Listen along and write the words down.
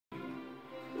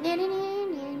So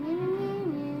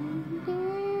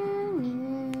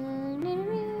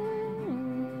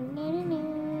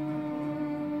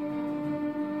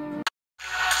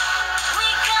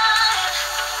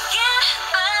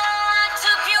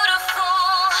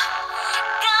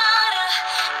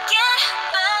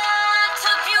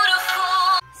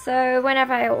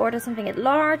whenever I order something at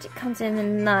large, it comes in a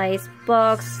nice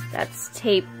box that's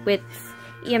taped with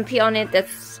EMP on it.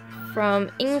 That's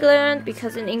from England,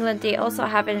 because in England they also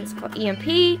have it, it's called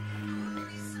EMP.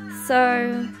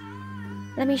 So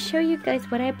let me show you guys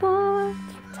what I bought.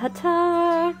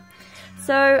 Ta-ta!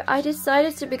 So I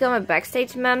decided to become a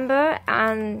Backstage member,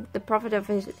 and the profit of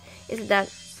it is that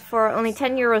for only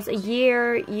 10 euros a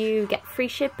year you get free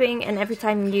shipping, and every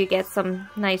time you get some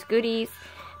nice goodies.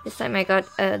 This time I got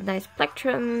a nice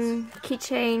plectrum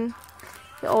keychain.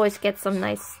 You always get some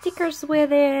nice stickers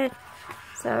with it.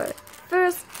 So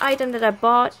first item that I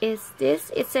bought is this.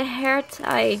 It's a hair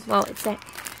tie. Well, it's a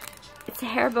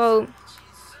hair bow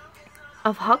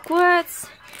of Hogwarts,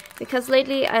 because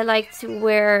lately I like to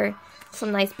wear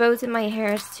some nice bows in my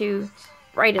hairs to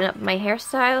brighten up my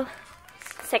hairstyle.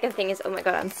 Second thing is, oh my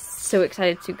god, I'm so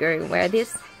excited to go and wear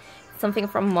this. Something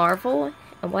from Marvel.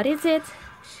 And what is it?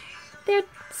 They're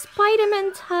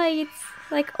Spider-Man tights.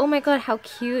 Like, oh my god, how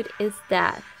cute is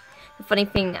that? The funny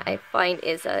thing I find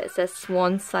is it says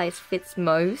one size fits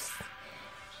most.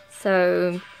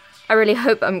 So I really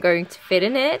hope I'm going to fit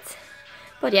in it.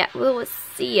 But yeah, we'll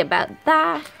see about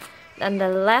that. And the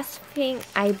last thing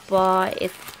I bought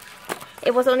is,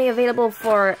 it was only available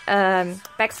for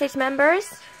Backstage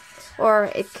members,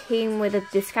 or it came with a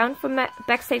discount for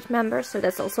Backstage members, so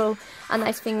that's also a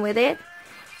nice thing with it.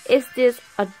 Is this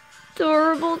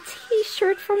adorable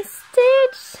t-shirt from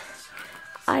Stitch?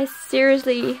 I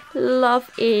seriously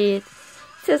love it. It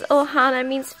says Ohana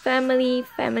means family,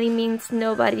 family means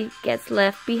nobody gets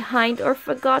left behind or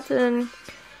forgotten.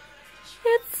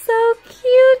 It's so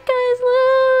cute, guys,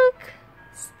 look!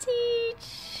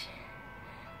 Stitch!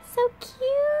 So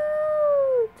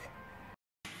cute!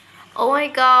 Oh my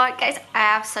god, guys, I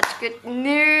have such good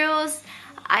news.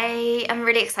 I am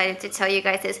really excited to tell you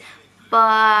guys this,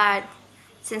 but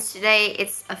since today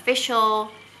it's official,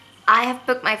 I have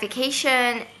booked my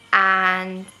vacation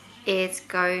and it's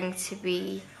going to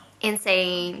be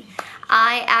insane.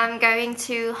 I am going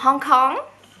to Hong Kong.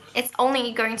 It's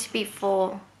only going to be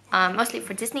for mostly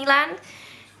for Disneyland,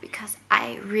 because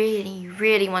I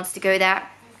really want to go there.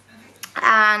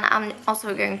 And I'm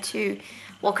also going to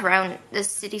walk around the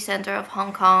city center of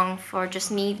Hong Kong for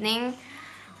just an evening.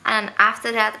 And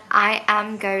after that I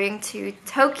am going to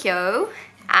Tokyo,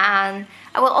 and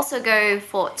I will also go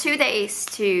for 2 days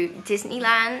to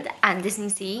Disneyland and Disney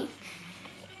Sea.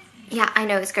 Yeah, I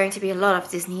know it's going to be a lot of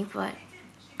Disney, but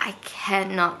I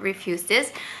cannot refuse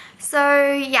this.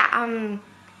 So yeah,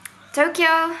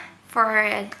 Tokyo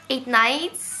for 8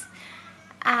 nights,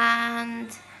 and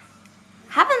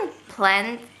haven't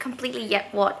planned completely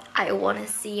yet what I want to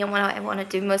see and what I want to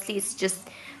do. Mostly it's just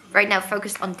right now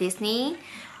focused on Disney,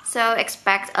 so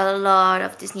expect a lot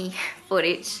of Disney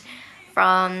footage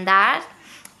from that.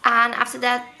 And after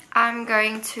that I'm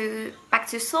going back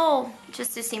to Seoul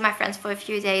just to see my friends for a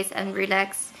few days and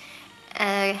relax,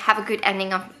 have a good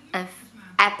ending of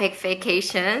epic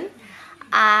vacation.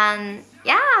 And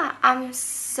yeah, I'm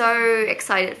so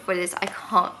excited for this. I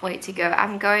can't wait to go.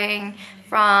 I'm going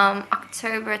from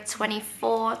October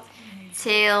 24th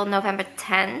till November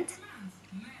 10th,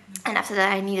 and after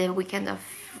that I need a weekend of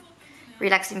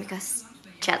relaxing because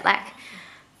jet lag.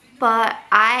 But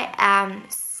I am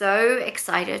so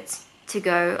excited to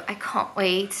go. I can't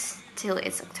wait till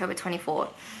it's October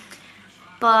 24th.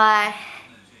 But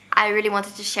I really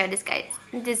wanted to share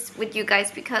this with you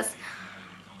guys because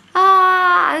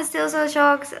I'm still so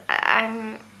shocked. I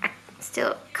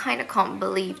still kind of can't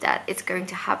believe that it's going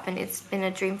to happen. It's been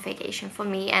a dream vacation for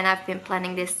me, and I've been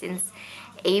planning this since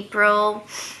April.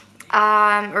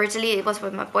 Originally it was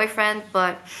with my boyfriend,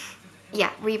 but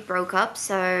yeah, we broke up,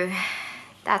 so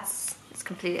it's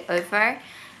completely over.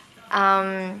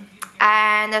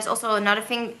 And there's also another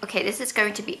thing. Okay, this is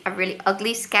going to be a really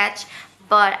ugly sketch,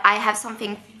 but I have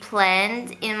something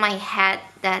planned in my head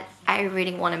that I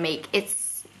really want to make.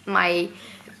 It's my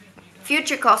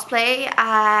future cosplay.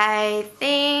 I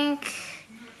think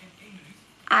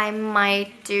I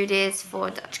might do this for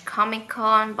Dutch Comic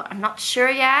Con, but I'm not sure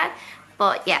yet.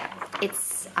 But yeah,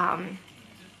 it's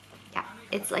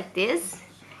like this.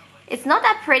 It's not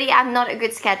that pretty. I'm not a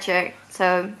good sketcher,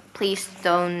 so please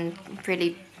don't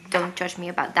judge me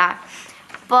about that.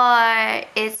 But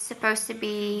it's supposed to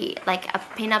be like a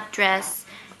pin-up dress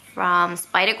from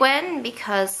Spider-Gwen,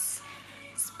 because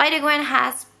Spider-Gwen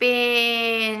has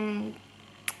been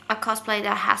cosplay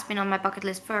that has been on my bucket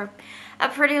list for a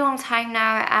pretty long time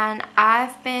now, and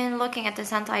I've been looking at the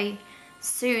Sentai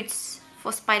suits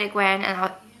for Spider-Gwen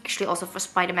and actually also for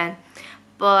Spider-Man,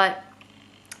 but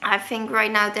I think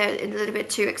right now they're a little bit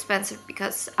too expensive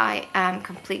because I am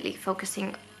completely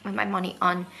focusing with my money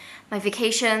on my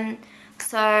vacation.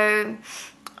 So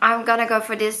I'm gonna go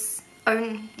for this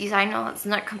own design. No, it's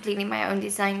not completely my own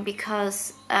design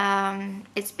because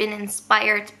it's been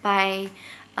inspired by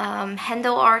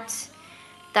Handle Art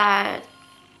that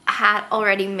had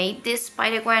already made this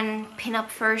Spider-Gwen pinup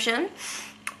version,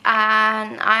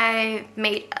 and I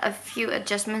made a few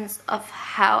adjustments of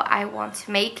how I want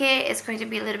to make it. It's going to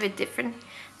be a little bit different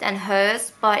than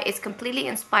hers, but it's completely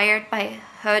inspired by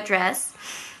her dress,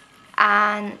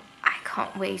 and I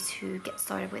can't wait to get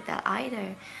started with that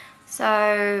either.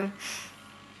 So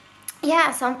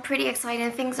yeah, so I'm pretty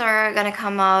excited. Things are gonna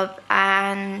come up,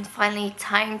 and finally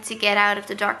time to get out of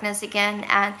the darkness again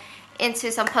and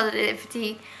into some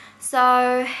positivity.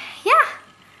 So yeah,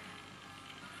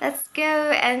 let's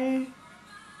go and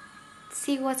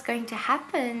see what's going to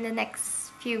happen in the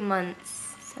next few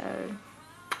months. So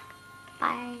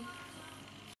bye.